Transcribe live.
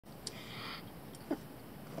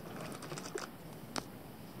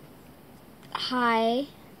Hi.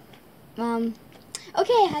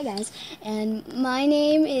 Okay, hi guys. And my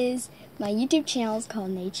name is, my YouTube channel is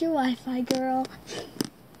called Nature Wi-Fi Girl.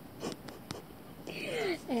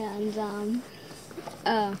 And,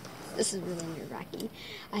 this is really nerve-wracking.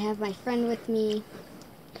 I have my friend with me.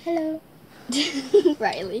 Hello.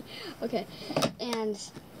 Riley. Okay. And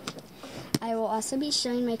I will also be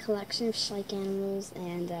showing my collection of Schleich animals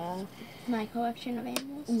and, my collection of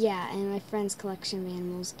animals? Yeah, and my friend's collection of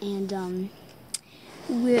animals. And,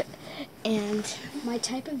 my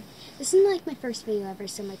type of, this is like my first video ever,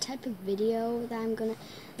 so my type of video that I'm gonna,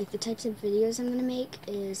 like the types of videos I'm gonna make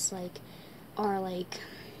is are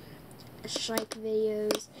Schleich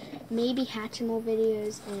videos, maybe Hatchimal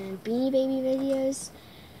videos, and Beanie Baby videos.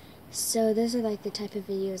 So those are like the type of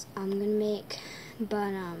videos I'm gonna make,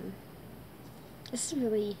 but this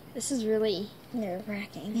is really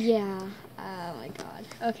nerve-wracking. Yeah. Oh my god.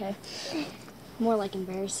 Okay. More like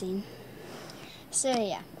embarrassing. So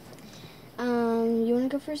yeah. You wanna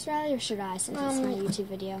go first, Riley, or should I? Since it's my YouTube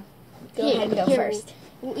video. Go ahead and go first.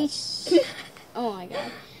 We'll each. Oh my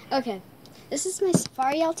god. Okay. This is my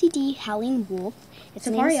Safari Ltd. Howling Wolf. It's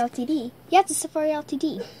Safari Ltd? Yeah, it's a Safari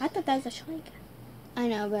Ltd. I thought that was a Schleich. I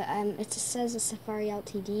know, but it just says a Safari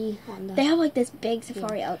Ltd. on the. They have like this big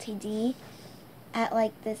Safari Ltd. at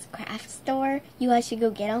like this craft store. You guys should go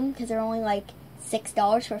get them because they're only like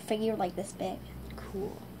 $6 for a figure like this big.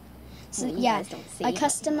 Cool. So well, yeah, guys don't see I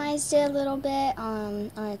customized it a little bit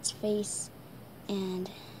on its face and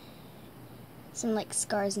some like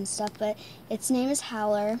scars and stuff. But its name is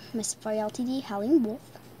Howler. My Safari Ltd. Howling Wolf.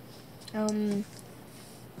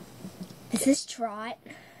 This is Trot.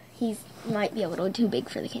 He might be a little too big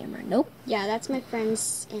for the camera. Nope. Yeah, that's my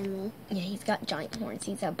friend's animal. Yeah, he's got giant horns.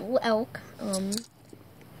 He's a bull elk.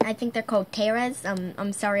 I think they're called Terras.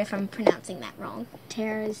 I'm sorry if I'm pronouncing that wrong.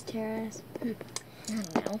 Terras. I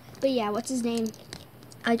don't know. But yeah, what's his name?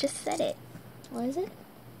 I just said it. What is it?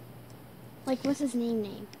 Like, what's his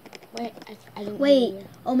name? Wait, I didn't. Wait.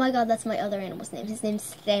 Oh my God, that's my other animal's name. His name's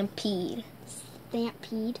Stampede.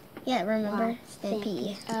 Stampede? Yeah, remember? Wow.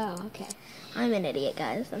 Stampede. Oh, okay. I'm an idiot,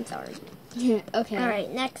 guys. I'm sorry. Okay. All right,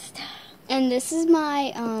 next. And this is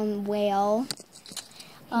my whale.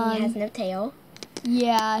 He has no tail.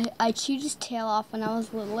 Yeah, I chewed his tail off when I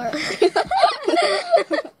was littler.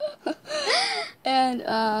 And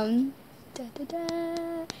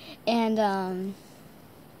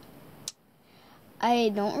I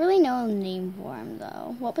don't really know a name for him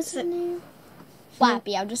though. What was his name?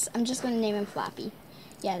 Flappy. I'm just gonna name him Flappy.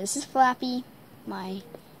 Yeah, this is Flappy, my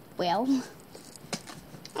whale.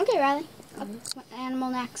 Okay, Riley. What animal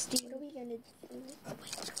next? What are we gonna do?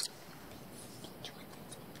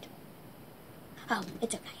 Oh,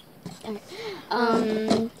 it's okay.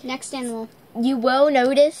 Okay. Next animal. You will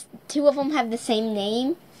notice two of them have the same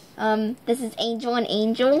name. This is Angel and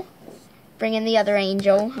Angel. Bring in the other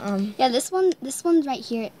angel. Yeah, this one's right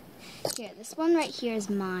here. Here, this one right here is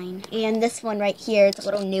mine. And this one right here is a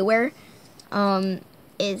little newer.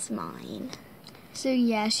 Is mine. So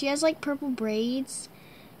yeah, she has like purple braids.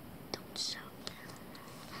 Don't show.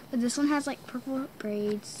 But this one has like purple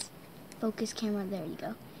braids. Focus camera. There you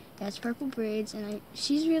go. Yeah, it's purple braids, and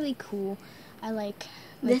she's really cool. I like.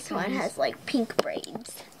 This one has like pink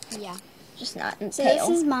braids. Yeah. Just not in So tail.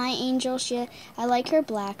 this is my angel. I like her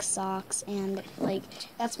black socks, and like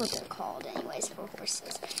that's what they're called, anyways, for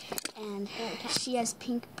horses. And she has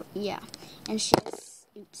pink. Yeah, and she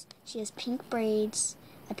has pink braids.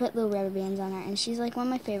 I put little rubber bands on her, and she's like one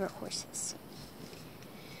of my favorite horses.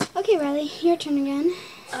 Okay, Riley, your turn again.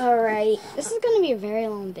 Alright. This is going to be a very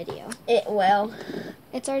long video. It will.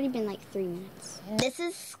 It's already been like 3 minutes. This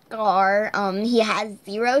is Scar. He has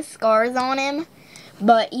 0 scars on him,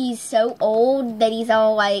 but he's so old that he's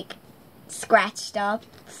all like scratched up.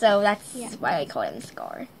 So that's why I call him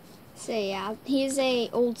Scar. So yeah, he's a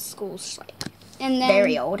old school Schleich. And then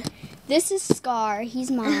very old. This is Scar. He's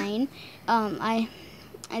mine.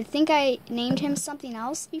 I think I named him something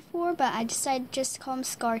else before, but I decided just to call him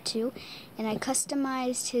Scar too. And I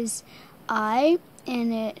customized his eye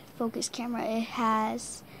and it focus camera.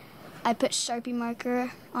 I put Sharpie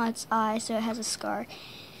marker on its eye so it has a scar.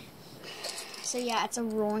 So yeah, it's a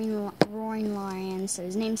roaring lion. So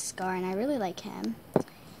his name's Scar, and I really like him.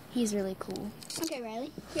 He's really cool. Okay,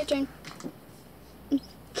 Riley, your turn.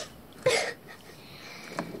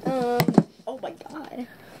 Oh my God.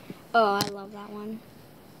 Oh, I love that one.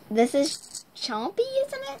 This is Chompy,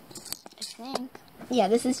 isn't it? I think. Yeah,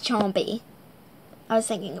 this is Chompy. I was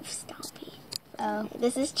thinking of Stompy. Oh,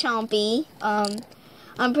 this is Chompy.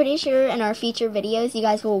 I'm pretty sure in our future videos you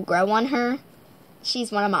guys will grow on her.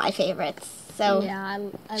 She's one of my favorites. So yeah,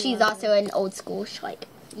 she's also an old school Schleich.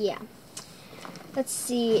 Yeah. Let's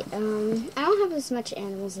see. I don't have as much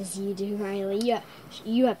animals as you do, Riley.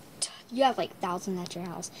 You have like thousands at your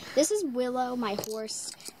house. This is Willow, my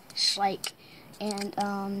horse, Schleich, and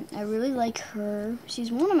I really like her.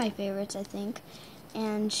 She's one of my favorites, I think,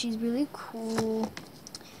 and she's really cool.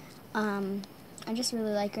 I just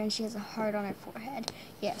really like her, and she has a heart on her forehead.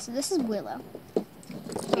 Yeah. So this is Willow.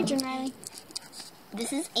 Your turn, Riley.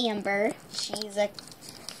 This is Amber. She's a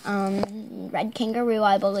red kangaroo,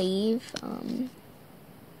 I believe.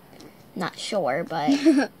 Not sure, but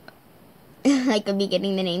I could be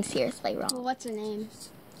getting the name seriously wrong. Well, what's her name?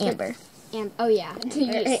 Amber. Oh yeah.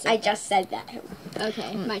 I just said that.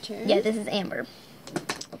 Okay, my turn. Yeah, this is Amber.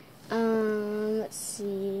 Let's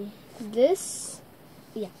see. This,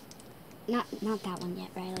 yeah. Not that one yet,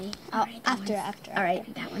 Riley. After. All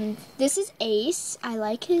right, that one. This is Ace. I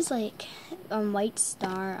like his like white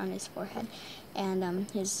star on his forehead, and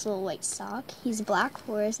his little white sock. He's a black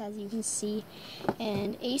horse, as you can see,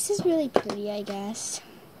 and Ace is really pretty, I guess.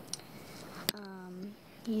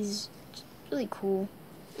 He's really cool.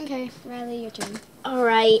 Okay, Riley, your turn. All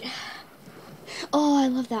right. Oh, I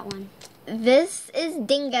love that one. This is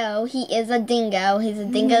Dingo. He is a dingo. He's a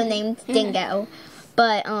dingo named Dingo,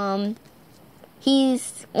 but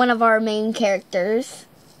he's one of our main characters.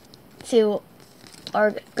 He's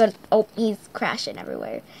crashing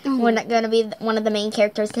everywhere. We're not going to be one of the main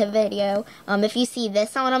characters to the video. If you see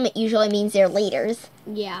this on them, it usually means they're leaders.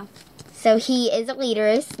 Yeah. So he is a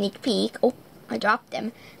leader, sneak peek. Oh, I dropped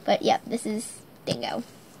him. But yeah, this is Dingo.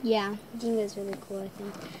 Yeah, Dingo's really cool, I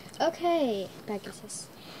think. Okay, Pegasus.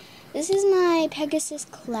 This is my Pegasus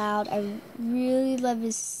Cloud. I really love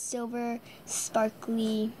his silver,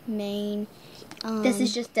 sparkly mane. This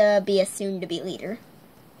is just to be a soon-to-be leader.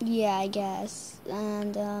 Yeah, I guess.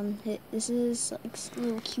 And this is like a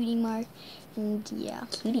little cutie mark, and yeah,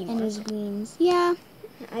 Cutie mark. And his wings. Yeah.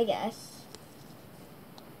 I guess.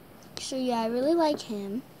 So yeah, I really like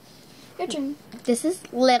him. Your turn. This is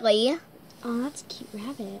Lily. Oh, that's a cute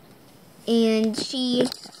rabbit. And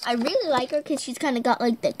I really like her because she's kind of got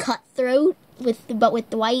like the cutthroat but with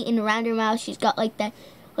the white, and around her mouth she's got like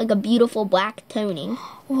a beautiful black toning.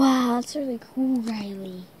 Wow, that's really cool,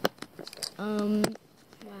 Riley. Wow.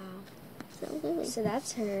 So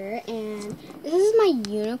that's her, and this is my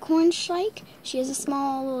unicorn Schleich. She has a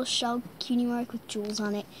small little shell cutie mark with jewels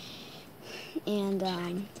on it, and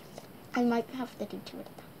I might have to do two at a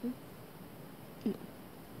time.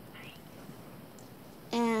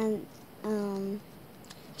 And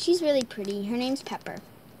she's really pretty. Her name's Pepper.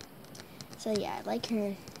 So yeah, I like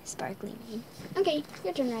her sparkly name. Okay,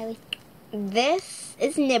 your turn, Riley. This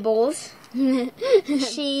is Nibbles.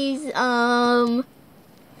 She's a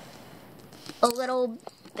little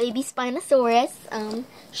baby Spinosaurus.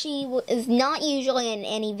 She is not usually in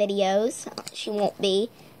any videos. She won't be.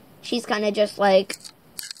 She's kind of just like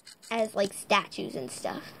as like statues and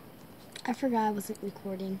stuff. I forgot I wasn't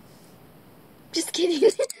recording. Just kidding.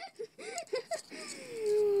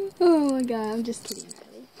 Oh my god, I'm just kidding,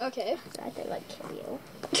 Riley. Okay. I think like kill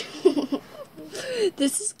you.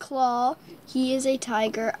 This is Claw. He is a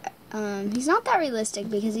tiger. He's not that realistic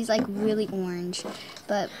because he's like really orange.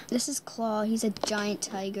 But this is Claw. He's a giant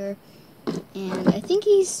tiger. And I think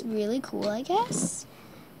he's really cool, I guess.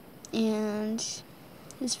 And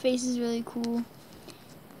his face is really cool.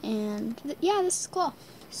 And yeah, this is Claw.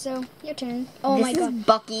 So, your turn. Oh my god. This is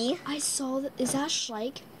Bucky. I saw is that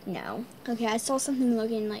Schleich? No. Okay, I saw something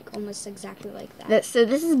looking like almost exactly like that. So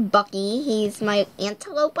this is Bucky. He's my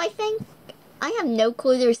antelope, I think. I have no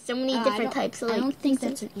clue. There's so many different types of like. I don't think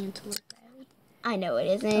that's an antelope, Riley. I know it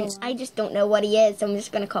isn't. Oh, wow. I just don't know what he is, so I'm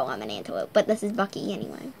just gonna call him an antelope. But this is Bucky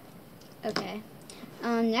anyway. Okay.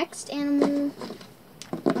 Next animal.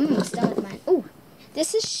 I'm almost done with mine. Oh,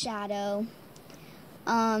 this is Shadow.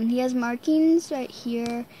 He has markings right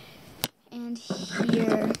here and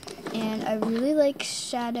here, and I really like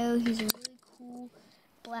Shadow. He's a really cool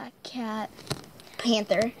black cat.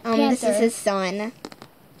 Panther. This is his son.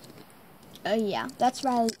 Oh yeah, that's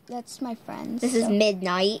Riley. That's my friend. This is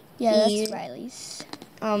Midnight. Yeah, that's Riley's.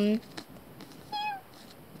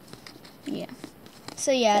 Yeah.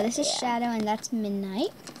 So yeah, this is Shadow, and that's Midnight.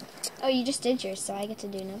 Oh, you just did yours, so I get to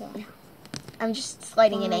do another one. I'm just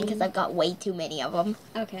sliding it in because I've got way too many of them.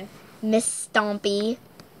 Okay. Miss Stompy.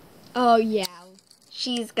 Oh yeah.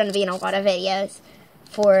 She's gonna be in a lot of videos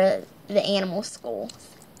for the animal schools,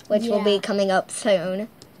 which will be coming up soon.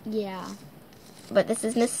 Yeah. But this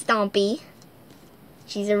is Miss Stompy.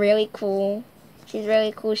 She's really cool. She's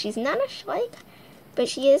not a Schleich, but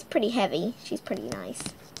she is pretty heavy. She's pretty nice.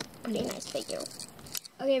 Pretty nice figure.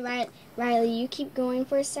 Okay, Riley, you keep going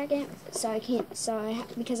for a second, because I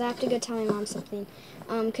have to go tell my mom something.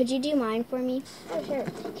 Could you do mine for me? Oh, sure.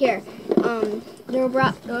 Here,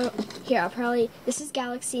 this is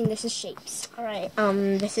Galaxy and this is Shapes. All right.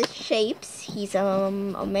 This is Shapes. He's a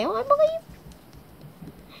male, I believe.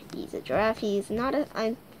 He's a giraffe. He's not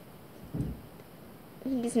a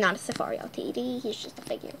Safari LTD. He's just a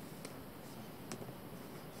figure.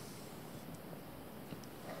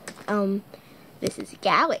 This is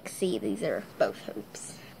Galaxy. These are both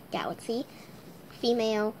Hopes. Galaxy,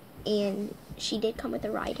 female, and she did come with a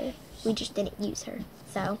rider. We just didn't use her.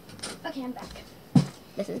 So, Okay, I'm back.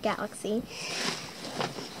 this is Galaxy.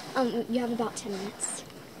 You have about 10 minutes.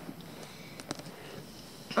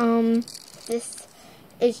 This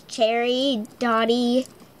is Cherry, Dottie,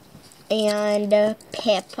 and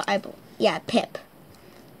Pip. Pip.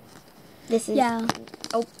 This is... Yeah.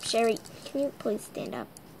 Oh, Sherry, can you please stand up?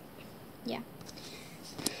 Yeah.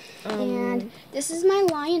 And this is my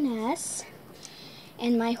lioness.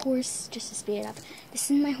 And my horse, just to speed it up.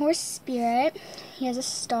 This is my horse Spirit. He has a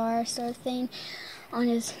star sort of thing on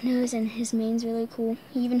his nose, and his mane's really cool.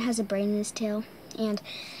 He even has a brain in his tail. And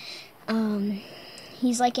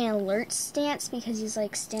he's like in alert stance because he's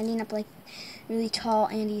like standing up like really tall,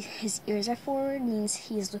 and his ears are forward, means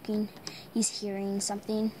he's hearing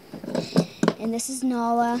something. And this is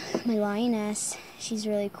Nala, my lioness. She's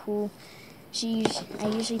really cool. I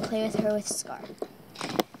usually play with her with Scar.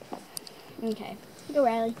 Okay, go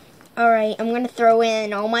Riley. Alright, I'm going to throw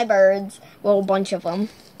in all my birds. Well, a bunch of them.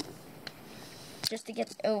 Just to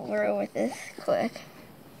get over with this quick.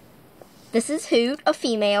 This is Hoot, a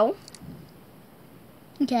female.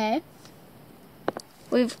 Okay.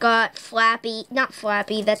 We've got Flappy. Not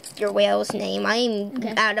Flappy, that's your whale's name.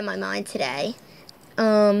 I'm out of my mind today.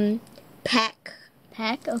 Peck.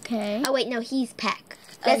 Peck, okay. Oh, wait, no, he's Peck.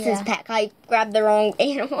 This is yeah. Peck. I grabbed the wrong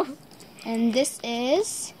animal. And this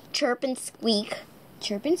is Chirp and Squeak.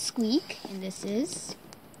 Chirp and Squeak. And this is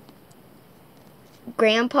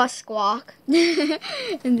Grandpa Squawk.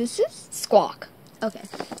 and this is Squawk. okay.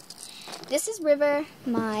 This is River,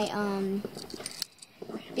 my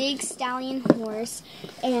big stallion horse,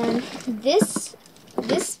 and this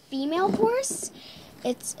female horse,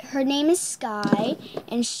 her name is Sky,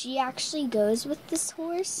 and she actually goes with this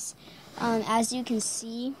horse, as you can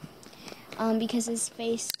see, because his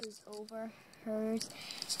face is over hers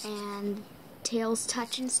and tails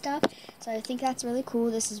touch and stuff. So I think that's really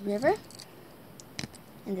cool. This is River,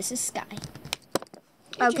 and this is Sky.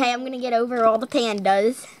 Okay, I'm gonna get over all the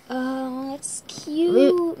pandas. Oh, that's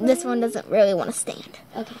cute. This one doesn't really want to stand.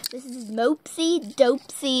 Okay. This is Mopsy,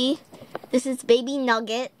 Dopesy. This is Baby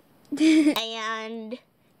Nugget. And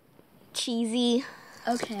Cheesy.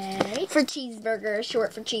 Okay. For cheeseburger,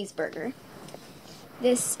 short for cheeseburger.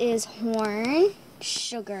 This is Horn,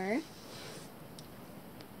 Sugar.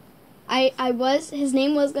 His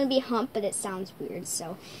name was going to be Hump, but it sounds weird,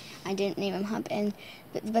 so I didn't name him Hump.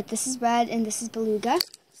 But this is Red, and this is Beluga.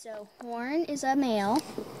 So Horn is a male.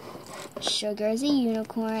 Sugar is a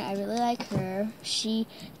unicorn. I really like her.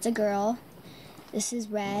 It's a girl. This is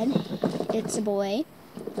Red. It's a boy.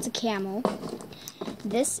 It's a camel.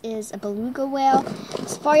 This is a beluga whale.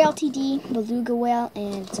 Safari LTD, beluga whale,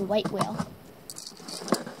 and it's a white whale.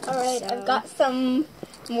 Alright, I've got some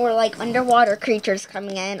more like underwater creatures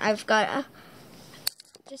coming in. I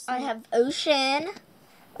have Ocean,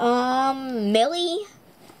 Millie,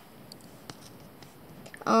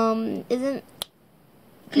 isn't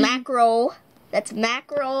Mackerel, that's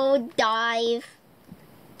Mackerel, Dive,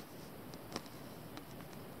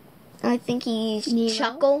 I think he's Nemo?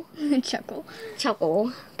 Chuckle.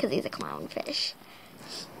 Chuckle, because he's a clownfish.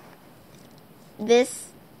 This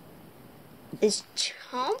is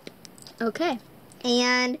Chomp. Okay.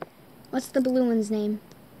 And What's the blue one's name?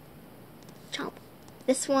 Chomp.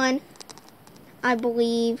 This one, I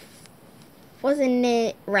believe, wasn't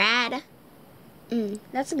it Rad?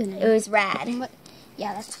 That's a good name. It was Rad.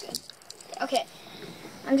 Yeah, that's good. Okay.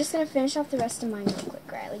 I'm just going to finish off the rest of mine real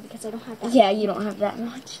quick, Riley, because I don't have that Yeah, you don't have that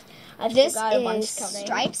much. This is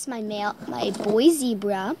Stripes, my boy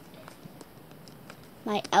zebra,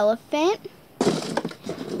 my elephant,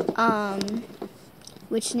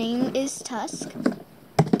 which name is Tusk,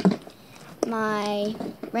 my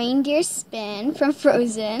reindeer Spin from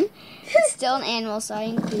Frozen. It's still an animal, so I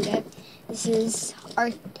include it. This is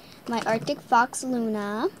my Arctic fox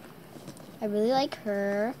Luna. I really like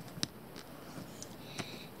her.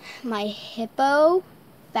 My hippo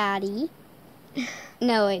Fatty.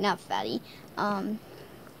 No, wait, not Fatty.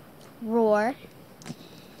 Roar.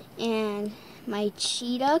 And my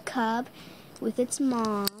cheetah cub with its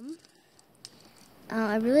mom.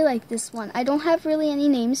 I really like this one. I don't have really any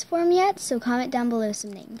names for him yet, so comment down below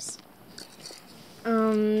some names.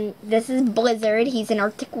 This is Blizzard. He's an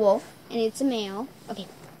Arctic wolf. And it's a male. Okay.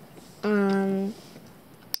 Do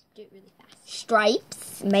it really fast.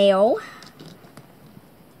 Stripes, male.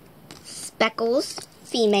 Speckles,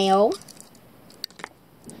 female.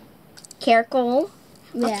 Caracal,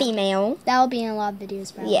 a female. That'll be in a lot of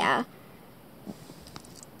videos, probably. Yeah.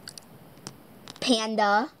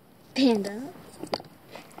 Panda,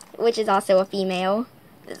 which is also a female.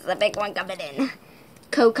 This is a big one coming in.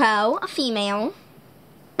 Coco, a female.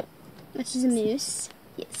 Which is a moose.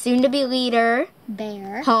 Soon to be leader.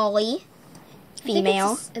 Bear. Holly,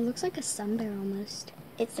 female. It looks like a sun bear almost.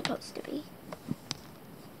 It's supposed to be.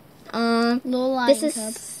 Little lion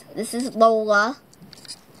cub. This is Lola,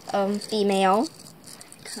 female.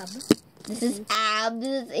 Cub. This is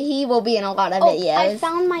Abs. He will be in a lot of Oh, videos. I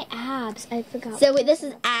found my abs. I forgot. So this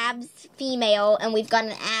is Abs female, and we've got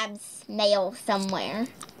an Abs male somewhere.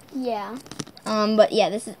 Yeah. But yeah,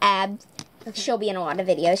 this is Abs. Okay. She'll be in a lot of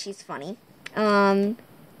videos. She's funny. I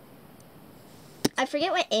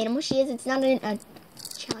forget what animal she is. It's not a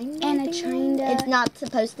china. It's not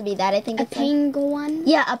supposed to be that. I think a it's pangolin.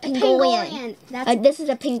 Yeah, a pangolin. This is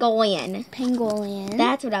a pangolin. Pangolin.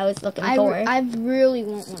 That's what I was looking for. I really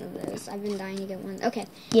want one of those. I've been dying to get one. Okay.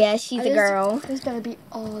 Yeah, she's a girl. Those better be.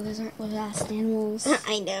 Oh, those aren't last animals.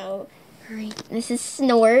 I know. Hurry. This is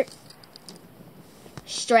Snort.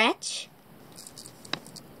 Stretch.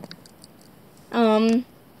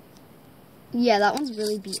 Yeah, that one's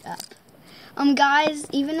really beat up. Guys,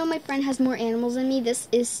 even though my friend has more animals than me, this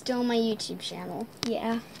is still my YouTube channel.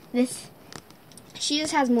 Yeah. She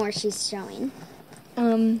just has more she's showing.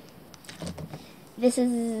 This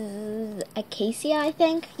is Acacia, I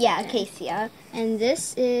think. Yeah, okay. Acacia. And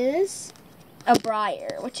this is a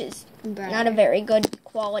briar, which is not a very good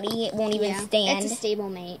quality. It won't even stand. It's a stable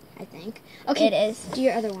mate, I think. Okay. It is. Do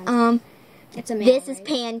your other one. It's a male. This is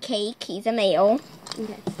Pancake. He's a male.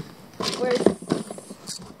 Okay.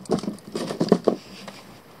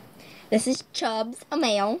 This is Chubbs, a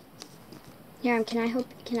male. Here, can I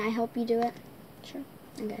help you do it? Sure.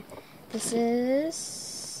 Okay. This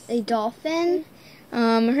is a dolphin.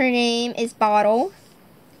 Her name is Bottle.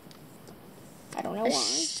 I don't know why.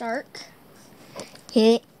 Shark.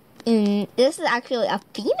 This is actually a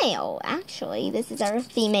female, actually. This is our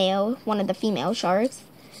female, one of the female sharks.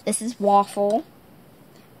 This is Waffle.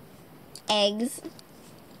 Eggs.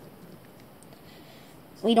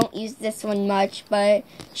 We don't use this one much, but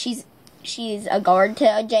she's a guard to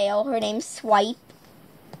a jail. Her name's Swipe.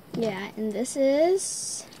 Yeah, and this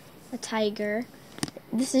is a tiger.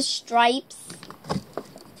 This is Stripes.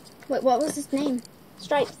 Wait, what was his name?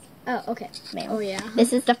 Stripes. Oh, okay. Male. Oh, yeah.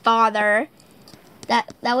 This is the father.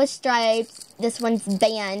 That was Stripes. This one's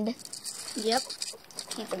Band. Yep.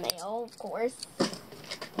 He's a male, of course.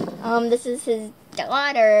 This is his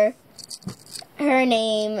daughter. Her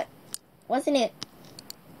name, wasn't it?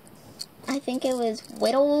 I think it was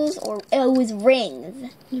Whittles, or it was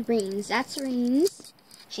Rings. Rings. That's Rings.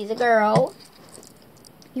 She's a girl.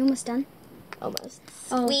 You almost done? Almost.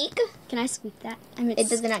 Oh. Squeak. Can I squeak that? It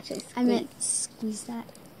doesn't actually squeak. I meant squeeze that.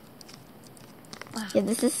 Wow. Yeah,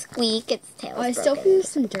 this is Squeak. Its tail's I broken. still feel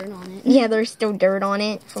some dirt on it. Yeah, there's still dirt on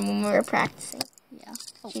it from when we were practicing. Yeah.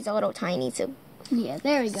 Oh. She's a little tiny, so. Yeah,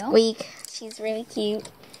 there we go. Squeak. She's really cute.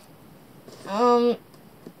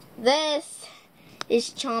 This is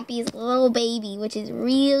Chompy's little baby, which is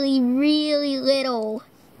really, really little.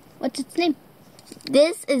 What's its name?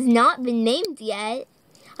 This has not been named yet.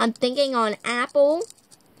 I'm thinking on Apple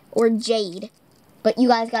or Jade. But you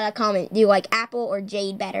guys gotta comment. Do you like Apple or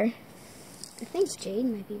Jade better? I think Jade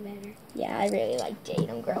might be better. Yeah, I really like Jade.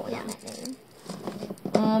 I'm growing on that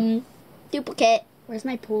name. Duplicate. Where's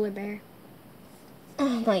my polar bear?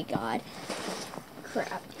 Oh my god.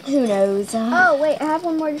 Crap. Who knows? Oh, wait, I have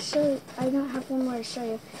one more to show you. I don't have one more to show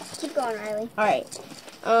you. Keep going, Riley. Alright.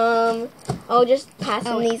 I'll just pass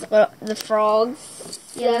on the frogs.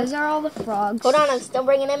 Yeah, those are all the frogs. Hold on, I'm still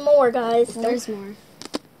bringing in more, guys. There's more.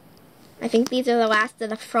 I think these are the last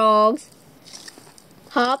of the frogs.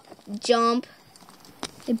 Hop, jump.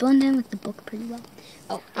 They blend in with the book pretty well.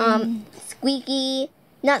 Oh, Squeaky.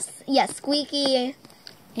 Squeaky.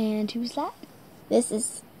 And who's that? This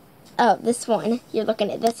is, this one. You're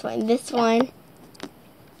looking at this one. This one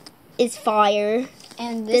is Fire.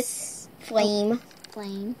 And this Flame.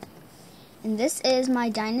 Flame. And this is my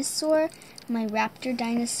dinosaur, my raptor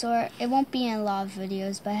dinosaur. It won't be in a lot of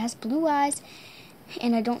videos, but it has blue eyes.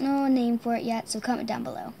 And I don't know a name for it yet, so comment down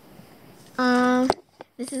below.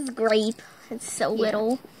 This is Grape. It's so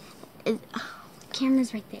little.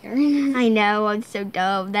 camera's right there. I know, I'm so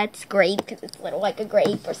dumb. That's great because it's little like a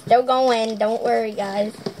grape. We're still going. Don't worry,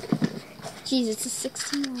 guys. Jeez, it's a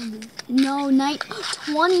 16 No,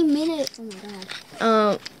 20 minutes. Oh my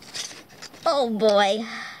god. Oh boy.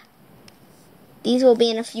 These will be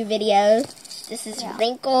in a few videos. This is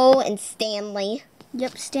Wrinkle and Stanley.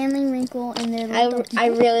 Yep, Stanley, Wrinkle, and they're I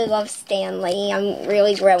really love Stanley. I'm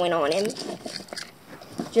really growing on him.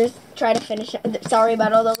 Just try to finish it. Sorry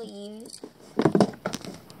about all the leaves.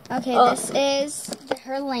 Okay, this is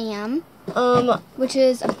her lamb. Which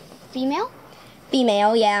is a female?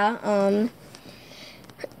 Female, yeah.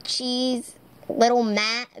 She's Little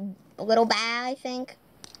Bat, I think.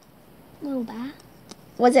 Little Bat?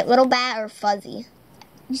 Was it Little Bat or Fuzzy?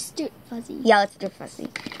 Just do it Fuzzy. Yeah, let's do Fuzzy.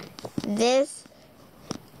 This.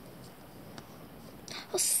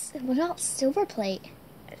 Oh, what about Silver Plate?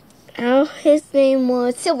 Oh, his name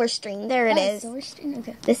was Silverstream. There it is. Silverstream?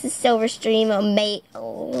 Okay. This is Silverstream, a mate.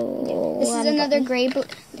 Oh, this is another gray.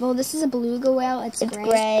 Well, this is a beluga whale. It's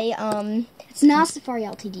gray. It's not Safari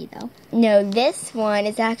Ltd. though. No, this one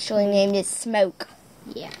is actually named as Smoke.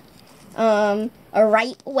 Yeah. A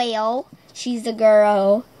right whale. She's a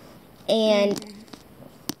girl, and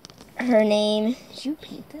her name. Did you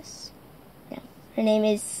paint this? No, her name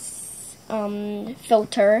is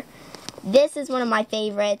Filter. This is one of my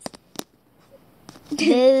favorites.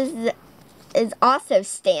 This is also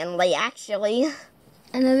Stanley, actually.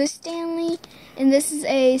 Another Stanley. And this is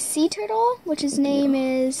a sea turtle, which his name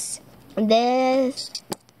is... This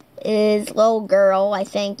is Little Girl, I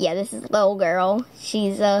think. Yeah, this is Little Girl.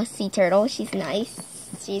 She's a sea turtle. She's nice.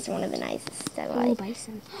 She's one of the nicest I like. Oh,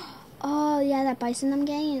 bison. Oh, yeah, that bison I'm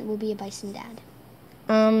getting, it will be a bison dad.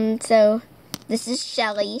 So, this is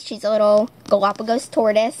Shelly. She's a little Galapagos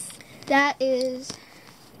tortoise.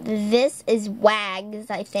 This is Wags,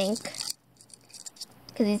 I think.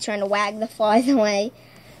 Because he's trying to wag the flies away.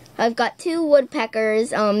 I've got two woodpeckers.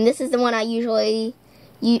 This is the one I'm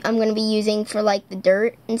going to be using for, like, the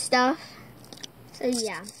dirt and stuff. So,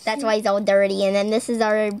 yeah. That's why he's all dirty. And then this is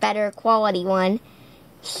our better quality one.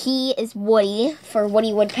 He is Woody, for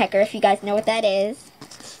Woody Woodpecker, if you guys know what that is.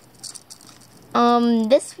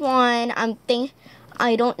 This one,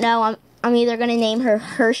 I don't know. I'm either going to name her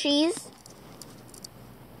Hershey's.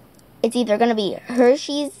 It's either going to be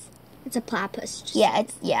Hershey's. It's a platypus.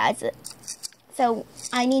 So,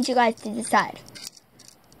 I need you guys to decide.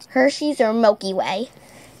 Hershey's or Milky Way.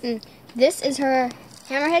 This is her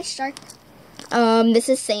hammerhead shark. This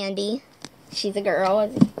is Sandy. She's a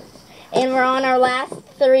girl. And we're on our last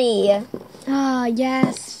 3. Ah,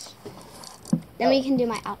 yes. Then we can do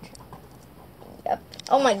my outro. Yep.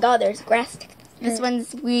 Oh my god, there's grass. This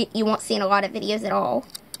one's you won't see in a lot of videos at all.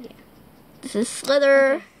 Yeah. This is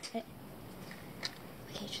Slither. Okay.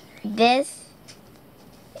 This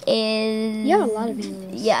is... You have a lot of videos.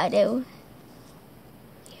 Yeah, I do.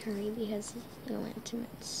 Hurry because you don't want to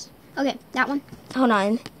miss. Okay, that one. Hold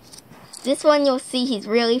on. This one you'll see he's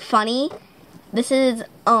really funny. This is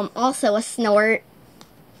also a snort.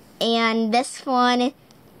 And this one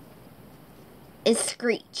is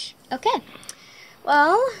Screech. Okay.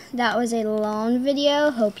 Well, that was a long video.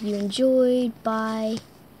 Hope you enjoyed. Bye.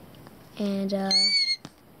 And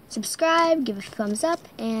subscribe, give a thumbs up,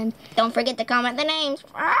 and don't forget to comment the names.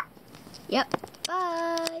 Yep.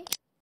 Bye.